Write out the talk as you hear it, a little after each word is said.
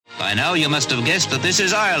By now you must have guessed that this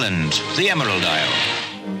is Ireland, the Emerald Isle.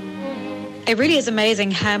 It really is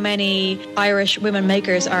amazing how many Irish women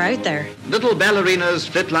makers are out there. Little ballerinas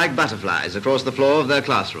flit like butterflies across the floor of their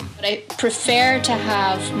classroom. But I prefer to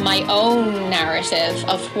have my own narrative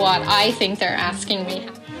of what I think they're asking me.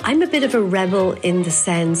 I'm a bit of a rebel in the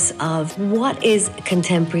sense of what is a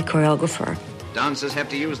contemporary choreographer? Dancers have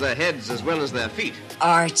to use their heads as well as their feet.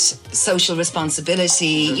 Art, social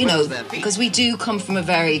responsibility, because we do come from a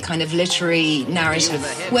very kind of literary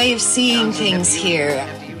narrative way of seeing things here.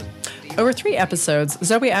 Over 3 episodes,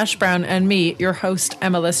 Zoe Ash-Brown and me, your host,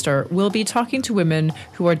 Emma Lister, will be talking to women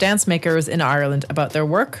who are dance makers in Ireland about their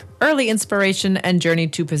work, early inspiration, and journey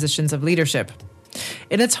to positions of leadership.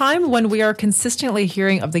 In a time when we are consistently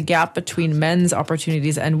hearing of the gap between men's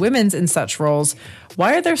opportunities and women's in such roles,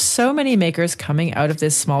 why are there so many makers coming out of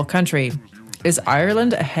this small country? Is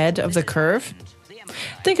Ireland ahead of the curve?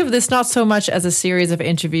 Think of this not so much as a series of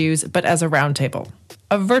interviews, but as a roundtable,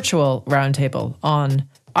 a virtual roundtable on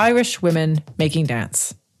Irish women making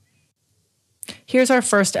dance. Here's our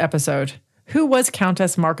first episode. Who was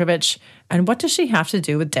Countess Markievicz, and what does she have to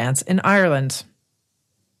do with dance in Ireland?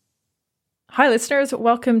 Hi listeners,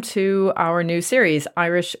 welcome to our new series,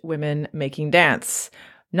 Irish Women Making Dance.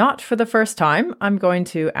 Not for the first time, I'm going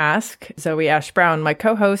to ask Zoe Ash-Brown, my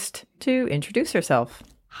co-host, to introduce herself.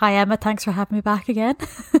 Hi Emma, thanks for having me back again.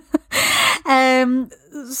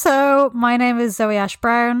 So my name is Zoe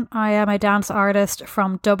Ash-Brown. I am a dance artist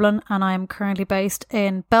from Dublin and I'm currently based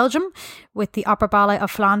in Belgium with the Opera Ballet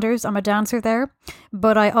of Flanders. I'm a dancer there,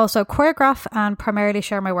 but I also choreograph and primarily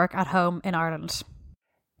share my work at home in Ireland.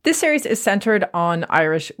 This series is centered on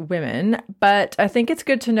Irish women, but I think it's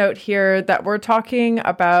good to note here that we're talking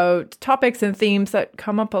about topics and themes that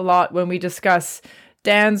come up a lot when we discuss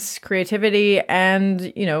dance, creativity,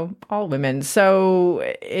 and, all women. So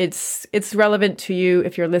it's relevant to you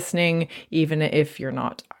if you're listening, even if you're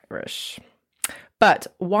not Irish. But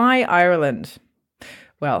why Ireland?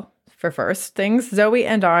 Well, for first things, Zoe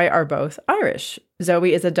and I are both Irish.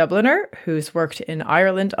 Zoe is a Dubliner who's worked in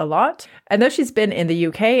Ireland a lot. And though she's been in the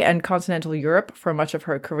UK and continental Europe for much of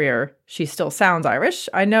her career, she still sounds Irish.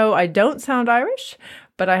 I know I don't sound Irish,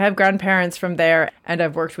 but I have grandparents from there, and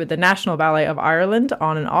I've worked with the National Ballet of Ireland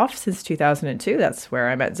on and off since 2002. That's where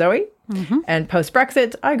I met Zoe. Mm-hmm. And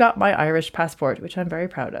post-Brexit, I got my Irish passport, which I'm very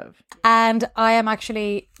proud of. And I am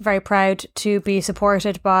actually very proud to be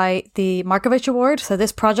supported by the Markievicz Award. So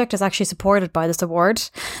this project is actually supported by this award,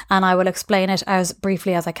 and I will explain it as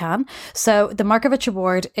briefly as I can. So the Markievicz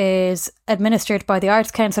Award is administered by the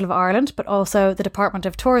Arts Council of Ireland, but also the Department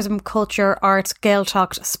of Tourism, Culture, Arts,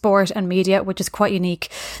 Gaeltacht, Sport and Media, which is quite unique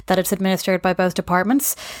that it's administered by both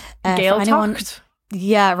departments. Gaeltacht?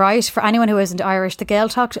 Yeah, right. For anyone who isn't Irish, the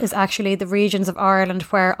Gaeltacht is actually the regions of Ireland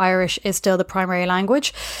where Irish is still the primary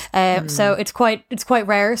language. So it's quite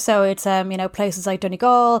rare. So it's places like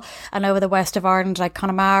Donegal and over the west of Ireland like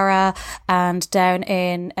Connemara and down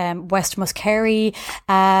in West Muskerry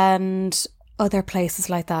and other places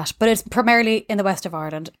like that. But it's primarily in the west of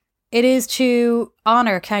Ireland. It is to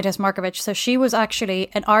honour Countess Markievicz. So she was actually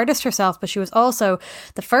an artist herself, but she was also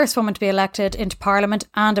the first woman to be elected into Parliament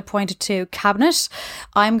and appointed to Cabinet.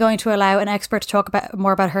 I'm going to allow an expert to talk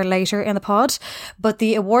more about her later in the pod. But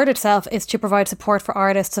the award itself is to provide support for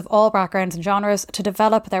artists of all backgrounds and genres to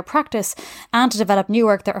develop their practice and to develop new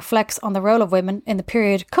work that reflects on the role of women in the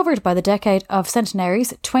period covered by the decade of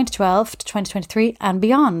centenaries 2012 to 2023 and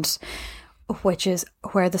beyond, which is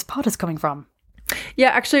where this pod is coming from. Yeah,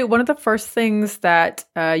 actually, one of the first things that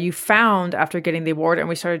you found after getting the award, and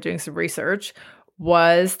we started doing some research,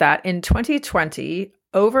 was that in 2020,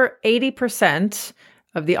 over 80%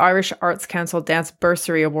 of the Irish Arts Council Dance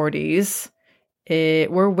Bursary awardees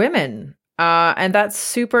were women. And that's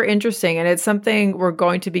super interesting. And it's something we're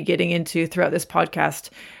going to be getting into throughout this podcast,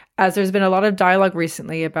 as there's been a lot of dialogue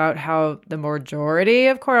recently about how the majority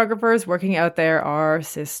of choreographers working out there are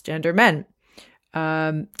cisgender men.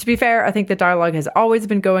 To be fair, I think the dialogue has always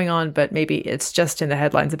been going on, but maybe it's just in the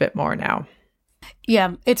headlines a bit more now.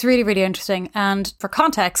 Yeah, it's really, really interesting. And for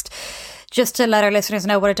context, just to let our listeners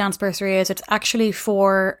know what a dance bursary is, it's actually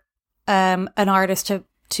for an artist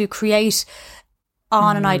to create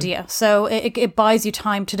on an idea. So it buys you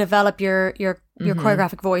time to develop your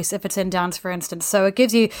choreographic voice if it's in dance, for instance. So it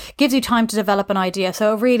gives you time to develop an idea.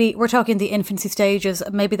 So really, we're talking the infancy stages.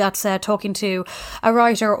 Maybe that's talking to a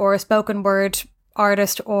writer or a spoken word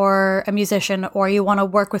artist or a musician, or you want to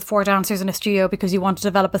work with 4 dancers in a studio because you want to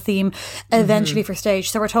develop a theme eventually for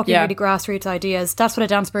stage. So we're talking really grassroots ideas. That's what a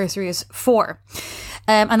dance bursary is for.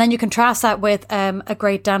 And then you contrast that with a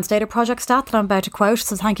great dance data project stat that I'm about to quote.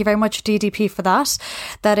 So thank you very much, DDP, for that.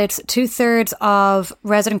 That it's 2/3 of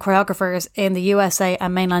resident choreographers in the USA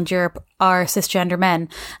and mainland Europe are cisgender men.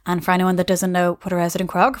 And for anyone that doesn't know what a resident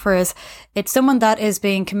choreographer is, it's someone that is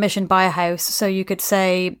being commissioned by a house. So you could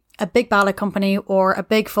say a big ballet company or a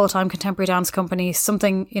big full-time contemporary dance company,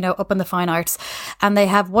 something, up in the fine arts. And they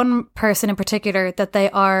have one person in particular that they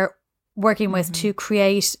are working with to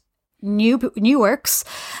create new works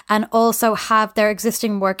and also have their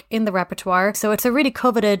existing work in the repertoire. So it's a really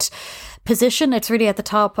coveted position. It's really at the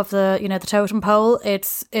top of the the totem pole.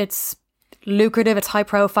 It's lucrative, it's high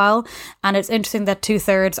profile, and it's interesting that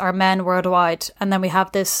 2/3 are men worldwide. And then we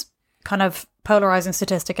have this kind of polarizing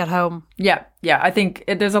statistic at home. Yeah. I think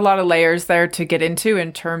there's a lot of layers there to get into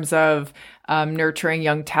in terms of nurturing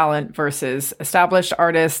young talent versus established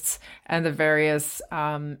artists and the various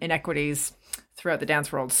inequities throughout the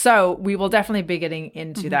dance world. So we will definitely be getting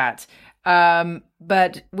into that.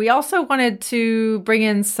 But we also wanted to bring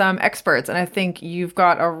in some experts, and I think you've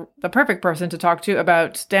got the perfect person to talk to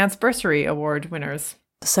about Dance Bursary Award winners.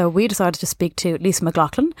 So we decided to speak to Lisa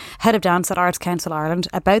McLaughlin, Head of Dance at Arts Council Ireland,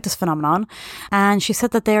 about this phenomenon. And she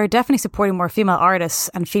said that they are definitely supporting more female artists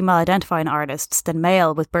and female identifying artists than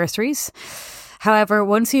male with bursaries. However,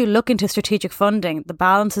 once you look into strategic funding, the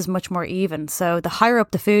balance is much more even. So the higher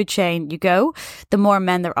up the food chain you go, the more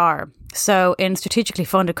men there are. So in strategically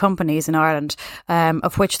funded companies in Ireland,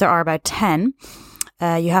 of which there are about 10,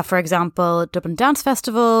 you have, for example, Dublin Dance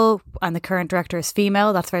Festival, and the current director is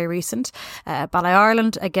female. That's very recent. Ballet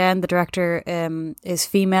Ireland, again, the director is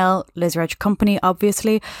female. Liz Reg Company,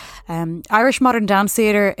 obviously. Irish Modern Dance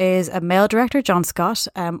Theatre is a male director, John Scott.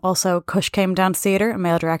 Also Cush Came Dance Theatre, a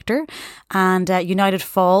male director. And United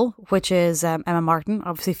Fall, which is Emma Martin,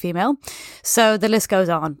 obviously female. So the list goes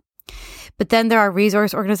on. But then there are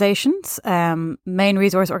resource organisations, main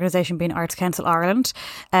resource organisation being Arts Council Ireland.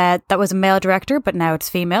 That was a male director, but now it's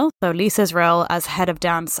female. So Lisa's role as head of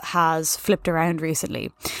dance has flipped around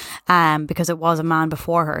recently because it was a man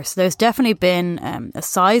before her. So there's definitely been a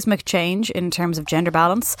seismic change in terms of gender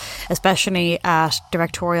balance, especially at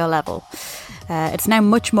directorial level. It's now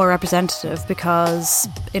much more representative because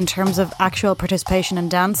in terms of actual participation in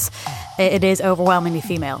dance, it is overwhelmingly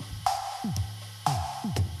female.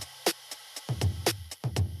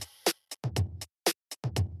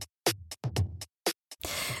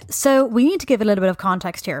 So we need to give a little bit of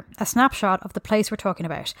context here, a snapshot of the place we're talking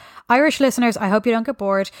about. Irish listeners, I hope you don't get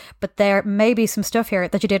bored, but there may be some stuff here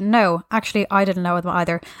that you didn't know. Actually, I didn't know them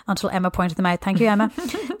either until Emma pointed them out. Thank you, Emma.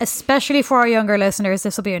 Especially for our younger listeners,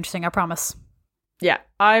 this will be interesting, I promise. Yeah,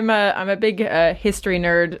 I'm a big history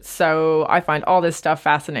nerd, so I find all this stuff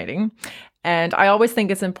fascinating. And I always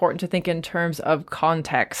think it's important to think in terms of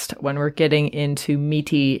context when we're getting into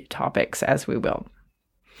meaty topics, as we will.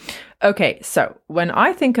 Okay, so when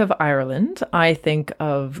I think of Ireland, I think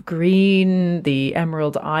of green, the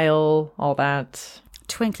Emerald Isle, all that.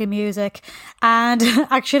 Twinkly music. And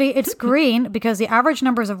actually, it's green because the average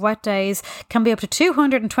numbers of wet days can be up to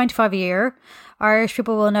 225 a year. Irish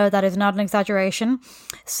people will know that is not an exaggeration.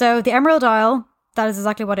 So the Emerald Isle, that is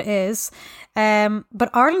exactly what it is. But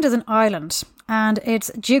Ireland is an island, and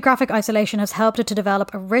its geographic isolation has helped it to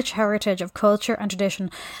develop a rich heritage of culture and tradition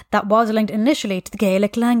that was linked initially to the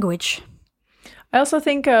Gaelic language. I also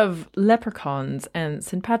think of leprechauns and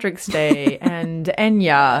St. Patrick's Day and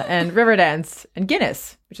Enya and Riverdance and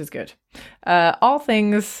Guinness, which is good. All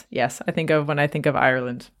things, yes, I think of when I think of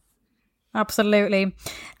Ireland. Absolutely.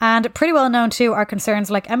 And pretty well known too are concerns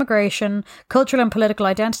like emigration, cultural and political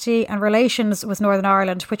identity, and relations with Northern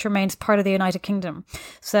Ireland, which remains part of the United Kingdom.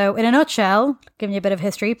 So in a nutshell, giving you a bit of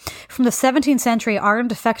history, from the 17th century,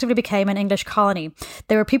 Ireland effectively became an English colony.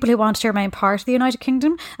 There were people who wanted to remain part of the United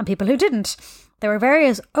Kingdom and people who didn't. There were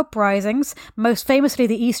various uprisings, most famously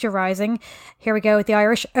the Easter Rising. Here we go with the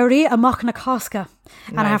Irish, Uri Amach na Cosca.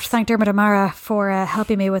 And nice. I have to thank Dermot O'Mara for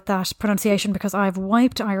helping me with that pronunciation because I've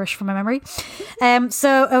wiped Irish from my memory.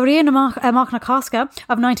 So Uri Amach na Cosca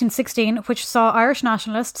of 1916, which saw Irish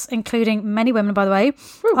nationalists, including many women by the way,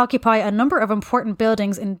 occupy a number of important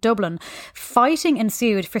buildings in Dublin. Fighting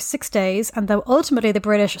ensued for 6 days, and though ultimately the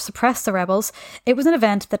British suppressed the rebels, it was an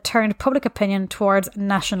event that turned public opinion towards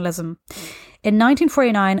nationalism. In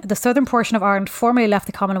 1949, the southern portion of Ireland formally left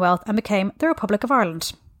the Commonwealth and became the Republic of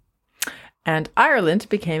Ireland. And Ireland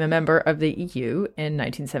became a member of the EU in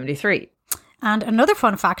 1973. And another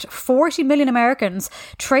fun fact, 40 million Americans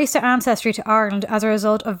trace their ancestry to Ireland as a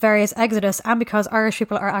result of various exodus and because Irish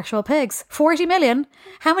people are actual pigs. 40 million?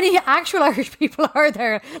 How many actual Irish people are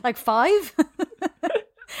there? Like 5?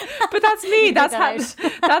 But that's me. That's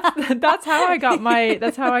how I got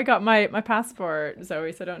my passport,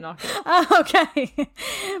 Zoe, so don't knock it. Oh, okay.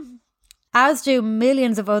 As do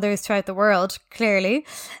millions of others throughout the world, clearly.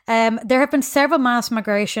 There have been several mass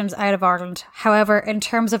migrations out of Ireland. However, in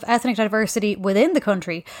terms of ethnic diversity within the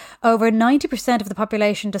country, over 90% of the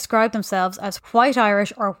population describe themselves as white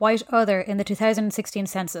Irish or white other in the 2016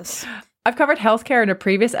 census. I've covered healthcare in a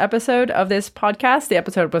previous episode of this podcast. The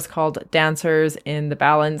episode was called Dancers in the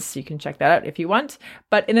Balance. You can check that out if you want.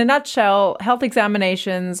 But in a nutshell, health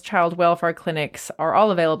examinations, child welfare clinics are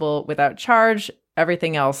all available without charge.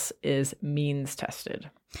 Everything else is means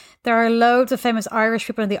tested. There are loads of famous Irish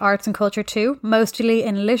people in the arts and culture too, mostly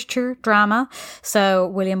in literature, drama. So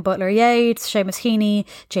William Butler Yeats, Seamus Heaney,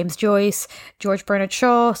 James Joyce, George Bernard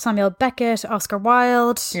Shaw, Samuel Beckett, Oscar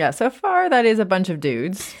Wilde. Yeah, so far that is a bunch of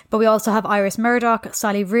dudes. But we also have Iris Murdoch,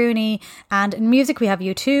 Sally Rooney, and in music we have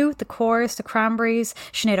U2, The Chorus, The Cranberries,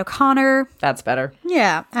 Sinead O'Connor. That's better.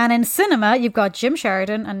 Yeah, and in cinema you've got Jim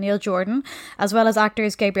Sheridan and Neil Jordan, as well as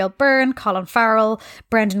actors Gabriel Byrne, Colin Farrell,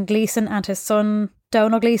 Brendan Gleeson and his son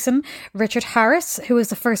Donal Gleeson, Richard Harris, who was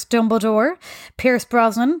the first Dumbledore, Pierce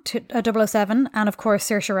Brosnan, 007, and of course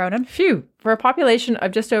Saoirse Ronan. Phew, for a population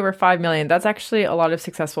of just over 5 million, that's actually a lot of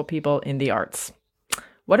successful people in the arts.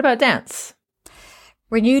 What about dance?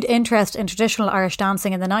 Renewed interest in traditional Irish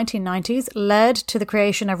dancing in the 1990s led to the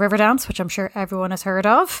creation of Riverdance, which I'm sure everyone has heard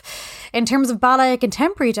of. In terms of ballet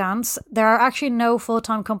contemporary dance, there are actually no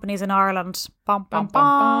full-time companies in Ireland. Bum, bum,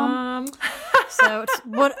 bum. So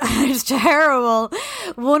it's terrible.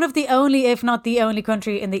 One of the only, if not the only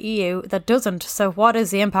country in the EU that doesn't. So what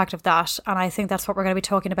is the impact of that? And I think that's what we're going to be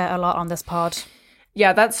talking about a lot on this pod.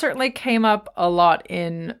 Yeah, that certainly came up a lot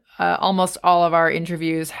in almost all of our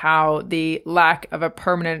interviews, how the lack of a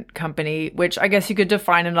permanent company, which I guess you could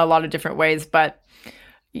define in a lot of different ways, but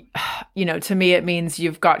you know, to me, it means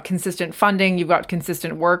you've got consistent funding, you've got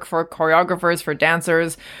consistent work for choreographers, for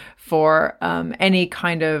dancers, for any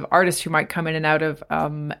kind of artist who might come in and out of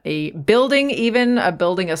a building, even a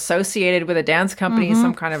building associated with a dance company,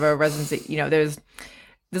 some kind of a residency. You know, there's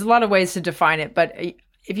a lot of ways to define it, but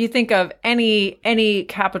if you think of any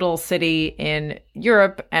capital city in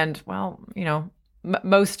Europe and, well, you know,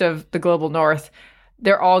 most of the global north,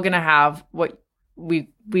 they're all going to have what we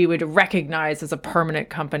would recognize as a permanent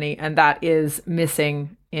company, and that is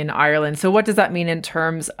missing in Ireland. So what does that mean in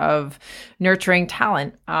terms of nurturing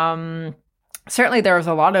talent? Certainly there's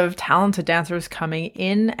a lot of talented dancers coming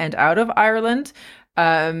in and out of Ireland.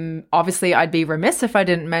 Obviously, I'd be remiss if I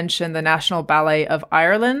didn't mention the National Ballet of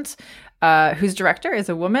Ireland, whose director is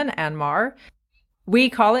a woman, Anne Marr.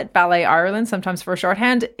 We call it Ballet Ireland, sometimes for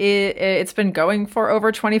shorthand. It's been going for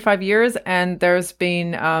over 25 years, and there's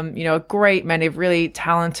been, a great many really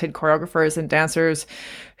talented choreographers and dancers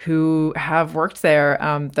who have worked there,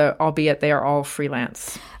 albeit they are all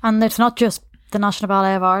freelance. And it's not just the National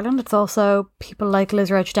Ballet of Ireland, it's also people like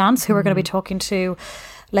Liz Roche Dance, who we're going to be talking to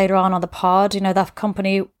later on the pod. You know, that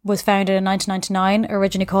company was founded in 1999,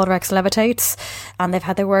 originally called Rex Levitates, and they've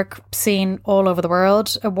had their work seen all over the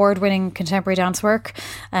world, award-winning contemporary dance work.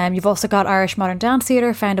 You've also got Irish Modern Dance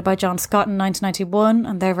Theatre, founded by John Scott in 1991,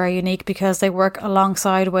 and they're very unique because they work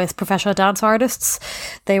alongside with professional dance artists.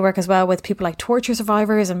 They work as well with people like torture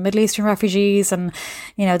survivors and Middle Eastern refugees, and,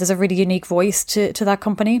 you know, there's a really unique voice to that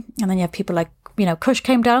company. And then you have people like, you know, Cush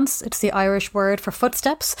Came Dance. It's the Irish word for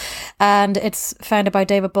footsteps, and it's founded by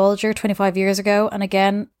David Bulger 25 years ago, and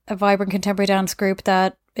again a vibrant contemporary dance group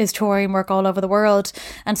that is touring work all over the world.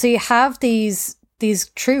 And so you have these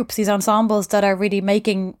troupes, these ensembles that are really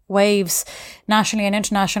making waves nationally and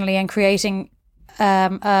internationally and creating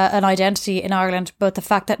an identity in Ireland. But the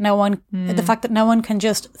fact that no one can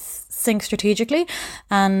just think strategically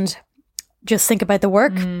and just think about the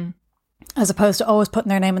work, as opposed to always putting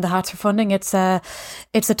their name in the hats for funding, it's a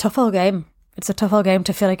tough old game. It's a tough old game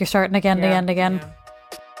to feel like you're starting again and again. Yeah.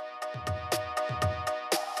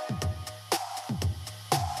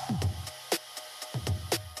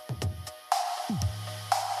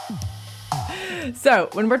 So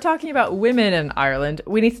when we're talking about women in Ireland,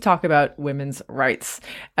 we need to talk about women's rights.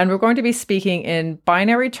 And we're going to be speaking in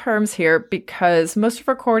binary terms here because most of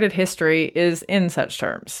recorded history is in such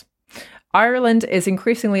terms. Ireland is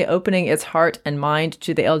increasingly opening its heart and mind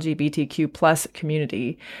to the LGBTQ plus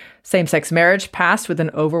community. Same-sex marriage passed with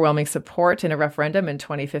an overwhelming support in a referendum in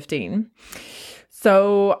 2015.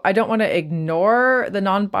 So I don't want to ignore the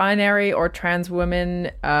non-binary or trans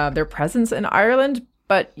women, their presence in Ireland,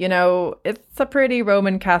 but, it's a pretty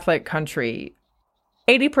Roman Catholic country.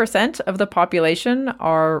 80% of the population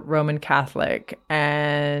are Roman Catholic.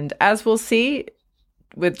 And as we'll see,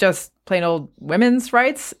 with just plain old women's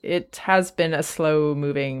rights, it has been a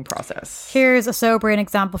slow-moving process. Here's a sobering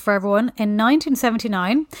example for everyone. In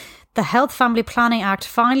 1979, the Health Family Planning Act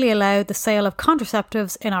finally allowed the sale of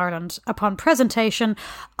contraceptives in Ireland upon presentation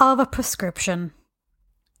of a prescription.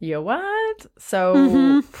 You what?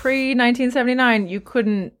 So pre-1979, you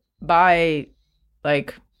couldn't buy,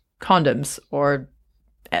 condoms or,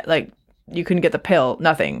 you couldn't get the pill,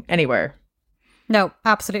 nothing, anywhere. No,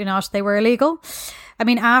 absolutely not. They were illegal. I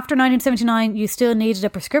mean, after 1979, you still needed a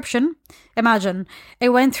prescription. Imagine. It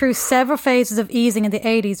went through several phases of easing in the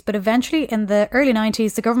 80s, but eventually in the early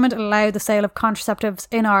 90s, the government allowed the sale of contraceptives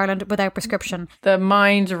in Ireland without prescription. The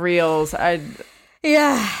mind reels.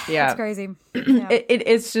 Yeah. It's crazy. Yeah.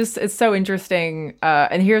 It's so interesting.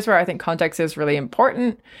 And here's where I think context is really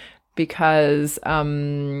important because,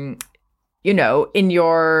 in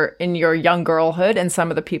your young girlhood, and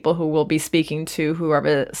some of the people who we'll be speaking to who are of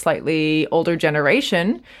a slightly older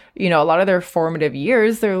generation, a lot of their formative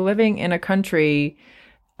years, they're living in a country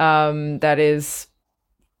that is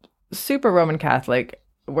super Roman Catholic,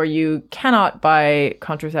 where you cannot buy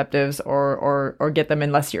contraceptives or get them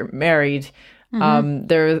unless you're married.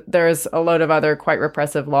 There's a load of other quite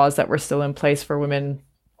repressive laws that were still in place for women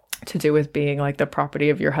to do with being the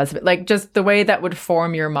property of your husband, just the way that would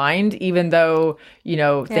form your mind, even though,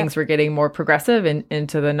 things were getting more progressive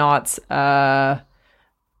into the noughts. I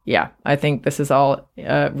think this is all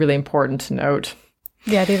really important to note.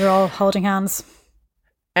 Yeah, these are all holding hands.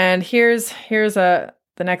 And here's the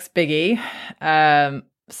next biggie.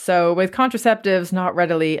 So with contraceptives not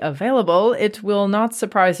readily available, it will not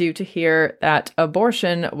surprise you to hear that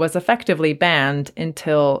abortion was effectively banned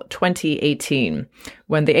until 2018,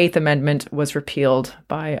 when the Eighth Amendment was repealed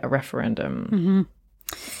by a referendum.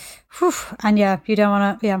 And you don't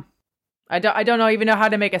want to, I don't even know how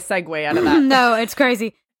to make a segue out of that. No, it's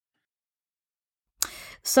crazy.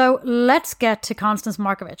 So let's get to Constance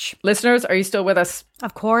Markievicz. Listeners, are you still with us?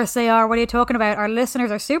 Of course they are. What are you talking about? Our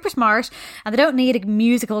listeners are super smart and they don't need a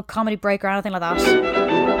musical comedy break or anything like that.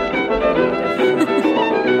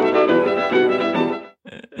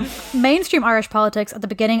 Mainstream Irish politics at the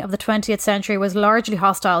beginning of the 20th century was largely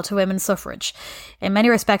hostile to women's suffrage. In many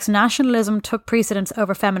respects, nationalism took precedence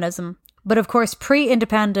over feminism. But of course,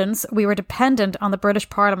 pre-independence, we were dependent on the British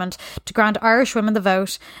Parliament to grant Irish women the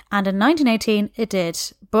vote, and in 1918 it did,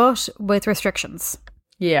 but with restrictions.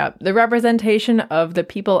 Yeah, the Representation of the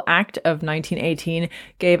People Act of 1918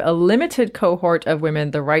 gave a limited cohort of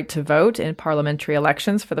women the right to vote in parliamentary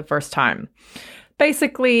elections for the first time.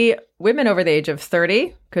 Basically, women over the age of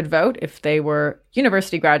 30 could vote if they were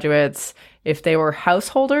university graduates, if they were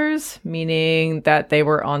householders, meaning that they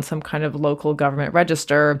were on some kind of local government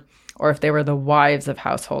register, or if they were the wives of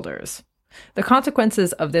householders. The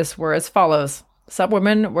consequences of this were as follows. Some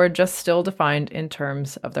women were just still defined in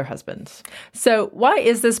terms of their husbands. So why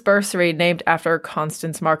is this bursary named after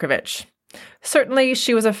Constance Markievicz? Certainly,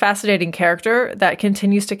 she was a fascinating character that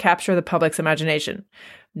continues to capture the public's imagination.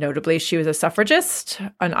 Notably, she was a suffragist,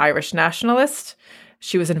 an Irish nationalist.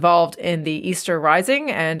 She was involved in the Easter Rising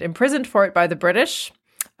and imprisoned for it by the British.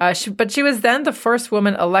 But she was then the first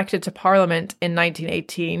woman elected to Parliament in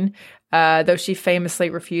 1918, though she famously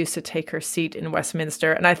refused to take her seat in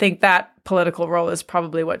Westminster. And I think that political role is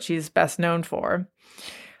probably what she's best known for.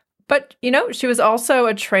 But, she was also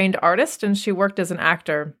a trained artist and she worked as an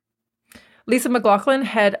actor. Lisa McLaughlin,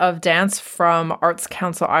 head of dance from Arts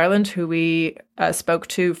Council Ireland, who we spoke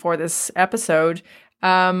to for this episode,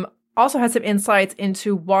 also had some insights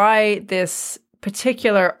into why this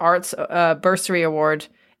particular arts bursary award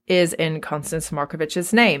is in Constance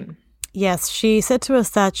Markiewicz's name. Yes, she said to us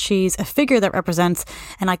that she's a figure that represents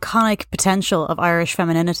an iconic potential of Irish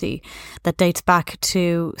femininity that dates back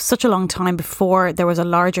to such a long time before there was a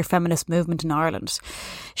larger feminist movement in Ireland.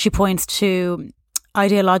 She points to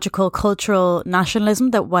ideological cultural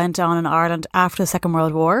nationalism that went on in Ireland after the Second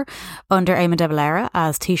World War under Eamon de Valera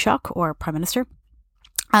as Taoiseach or Prime Minister,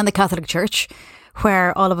 and the Catholic Church,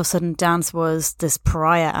 where all of a sudden dance was this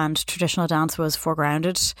pariah and traditional dance was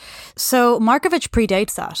foregrounded. So Markievicz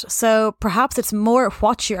predates that. So perhaps it's more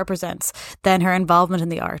what she represents than her involvement in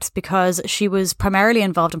the arts, because she was primarily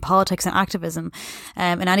involved in politics and activism.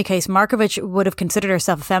 In any case, Markievicz would have considered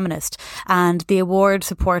herself a feminist, and the award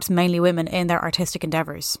supports mainly women in their artistic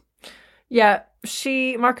endeavours. Yeah,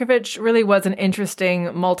 Markovich really was an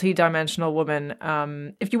interesting, multi-dimensional woman.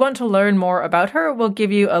 If you want to learn more about her, we'll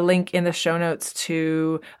give you a link in the show notes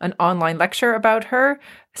to an online lecture about her,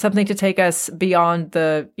 something to take us beyond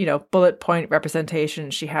the, bullet point representation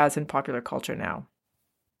she has in popular culture now.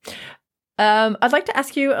 I'd like to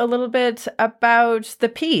ask you a little bit about the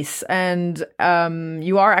piece, and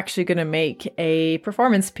you are actually going to make a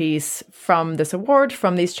performance piece from this award,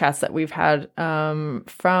 from these chats that we've had from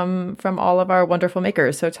all of our wonderful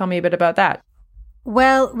makers. So tell me a bit about that.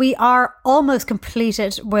 Well, we are almost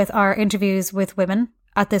completed with our interviews with women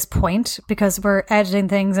at this point because we're editing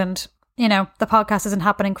things and the podcast isn't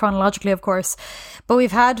happening chronologically, of course, but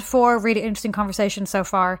we've had 4 really interesting conversations so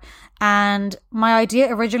far. And my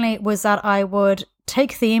idea originally was that I would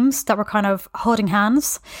take themes that were kind of holding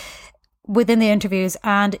hands within the interviews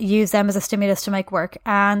and use them as a stimulus to make work.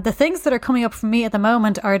 And the things that are coming up for me at the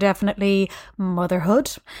moment are definitely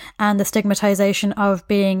motherhood and the stigmatization of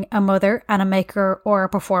being a mother and a maker or a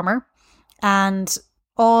performer and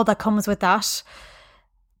all that comes with that,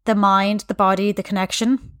 the mind, the body, the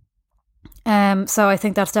connection. So I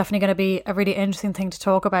think that's definitely going to be a really interesting thing to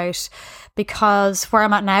talk about, because where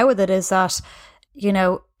I'm at now with it is that,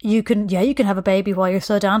 you can have a baby while you're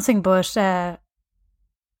still dancing, but, how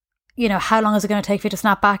long is it going to take for you to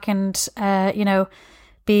snap back and,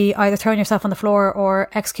 be either throwing yourself on the floor or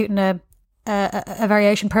executing a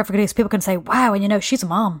variation perfectly so people can say, wow, and she's a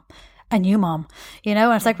mom, a new mom,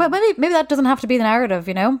 and it's like, well, maybe that doesn't have to be the narrative,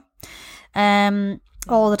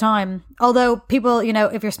 all the time. Although people,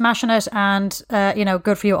 if you're smashing it and,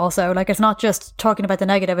 good for you also. Like, it's not just talking about the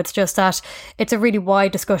negative, it's just that it's a really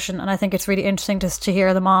wide discussion. And I think it's really interesting to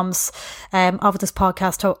hear the moms of this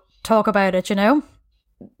podcast talk about it,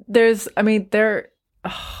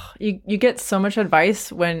 you get so much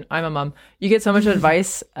advice when I'm a mom. You get so much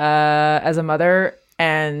advice as a mother,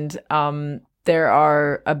 and there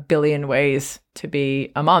are a billion ways to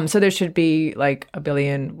be a mom. So there should be like a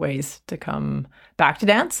billion ways to come back to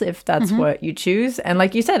dance if that's what you choose. And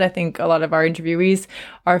like you said, I think a lot of our interviewees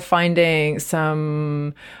are finding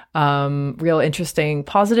some real interesting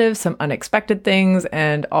positives, some unexpected things,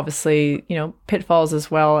 and obviously, pitfalls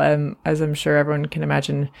as well, as I'm sure everyone can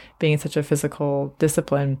imagine being in such a physical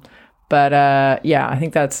discipline. But I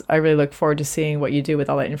think I really look forward to seeing what you do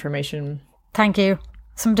with all that information. Thank you.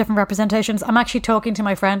 Some different representations. I'm actually talking to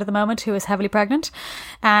my friend at the moment who is heavily pregnant,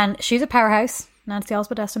 and she's a powerhouse, Nancy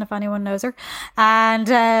Osbaldeston, if anyone knows her,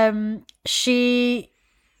 and she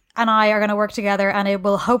and I are going to work together, and it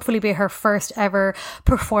will hopefully be her first ever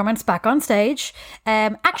performance back on stage,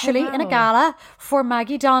 in a gala for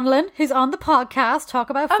Maggie Donnellan, who's on the podcast, talk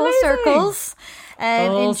about Full Circles.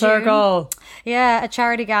 Full Circle. Yeah, a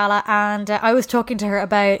charity gala. And I was talking to her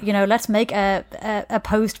about, let's make a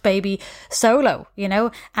post-baby solo,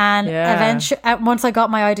 and eventually, once I got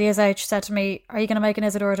my ideas out, she said to me, are you going to make an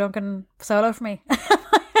Isadora Duncan solo for me?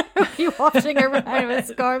 You wafting around with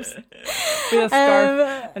scarves. With a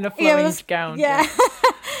scarf and a flowing gown. Yeah.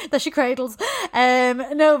 That she cradles.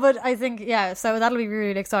 No, but I think, so that'll be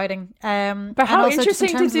really exciting. But how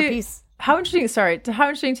interesting to do... How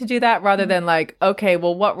interesting to do that rather than like, okay,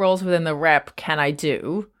 well, what roles within the rep can I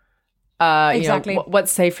do? Exactly.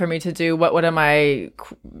 What's safe for me to do? What am I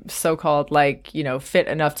so-called fit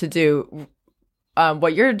enough to do?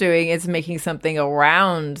 What you're doing is making something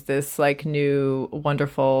around this like new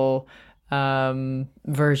wonderful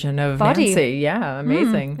version of body. Nancy. Yeah,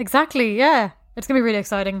 amazing. Exactly. Yeah, it's gonna be really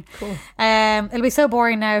exciting. Cool. It'll be so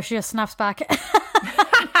boring now if she just snaps back.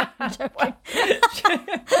 I'm joking.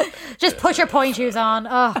 Just put your point shoes on.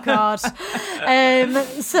 Oh God.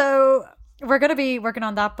 So we're going to be working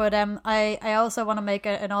on that, but I also want to make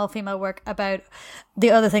an all-female work about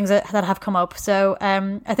the other things that have come up. So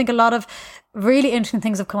I think a lot of really interesting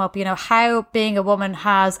things have come up. How being a woman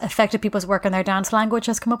has affected people's work and their dance language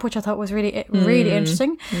has come up, which I thought was really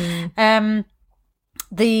interesting.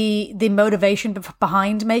 The motivation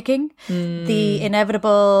behind making, the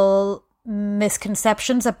inevitable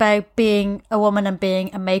misconceptions about being a woman and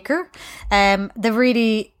being a maker, the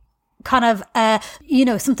really kind of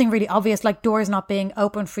something really obvious like doors not being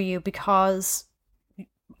open for you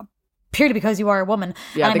purely because you are a woman.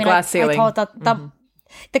 Glass ceiling. I thought that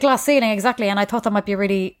the glass ceiling, exactly, and I thought that might be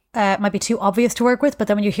really might be too obvious to work with, but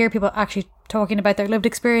then when you hear people actually talking about their lived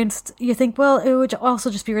experience, you think, well, it would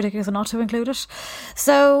also just be ridiculous not to include it.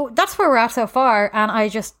 So that's where we're at so far, and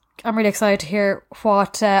I'm really excited to hear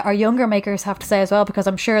what our younger makers have to say as well, because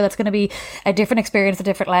I'm sure that's going to be a different experience, a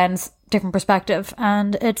different lens, different perspective,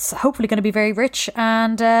 and it's hopefully going to be very rich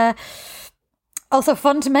and also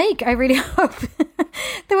fun to make. I really hope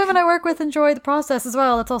the women I work with enjoy the process as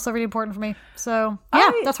well. That's also really important for me. So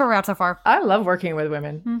yeah, that's where we're at so far. I love working with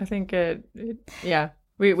women. I think in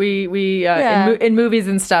movies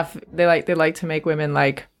and stuff, they like to make women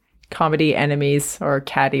like comedy enemies or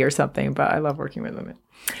catty or something, but I love working with women.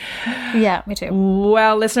 Yeah, me too.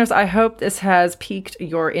 Well, listeners, I hope this has piqued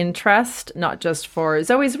your interest, not just for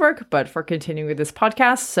Zoe's work, but for continuing with this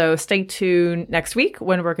podcast. So stay tuned next week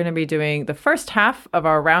when we're going to be doing the first half of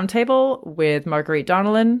our roundtable with Marguerite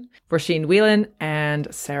Donnellan, Roisin Whelan, and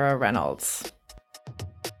Sarah Reynolds.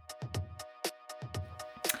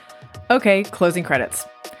 Okay, closing credits.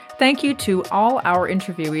 Thank you to all our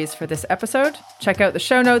interviewees for this episode. Check out the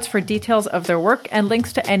show notes for details of their work and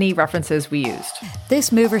links to any references we used.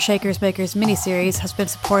 This Movers Shakers Makers mini-series has been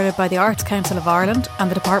supported by the Arts Council of Ireland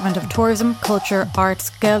and the Department of Tourism, Culture,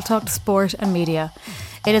 Arts, Gaeltacht, Sport and Media.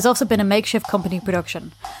 It has also been a Makeshift Company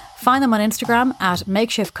production. Find them on Instagram at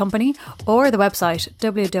Makeshift Company or the website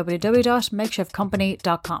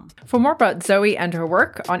www.makeshiftcompany.com. For more about Zoe and her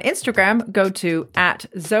work, on Instagram, go to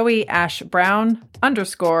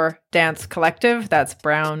 @ZoeAshBrown_Dance Collective. That's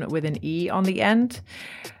Brown with an E on the end.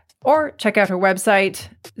 Or check out her website,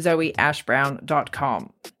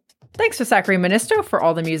 zoeashbrown.com. Thanks to Zachary Ministo for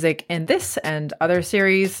all the music in this and other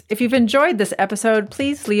series. If you've enjoyed this episode,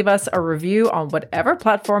 please leave us a review on whatever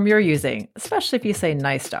platform you're using, especially if you say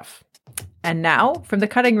nice stuff. And now, from the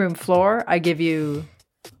cutting room floor, I give you...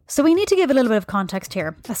 So we need to give a little bit of context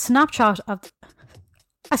here. A Snapchat? A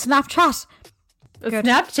Snapchat?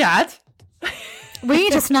 We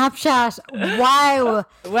need a Snapchat. Wow.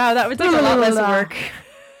 Wow, that was like a lot less work.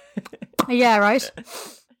 Yeah, right?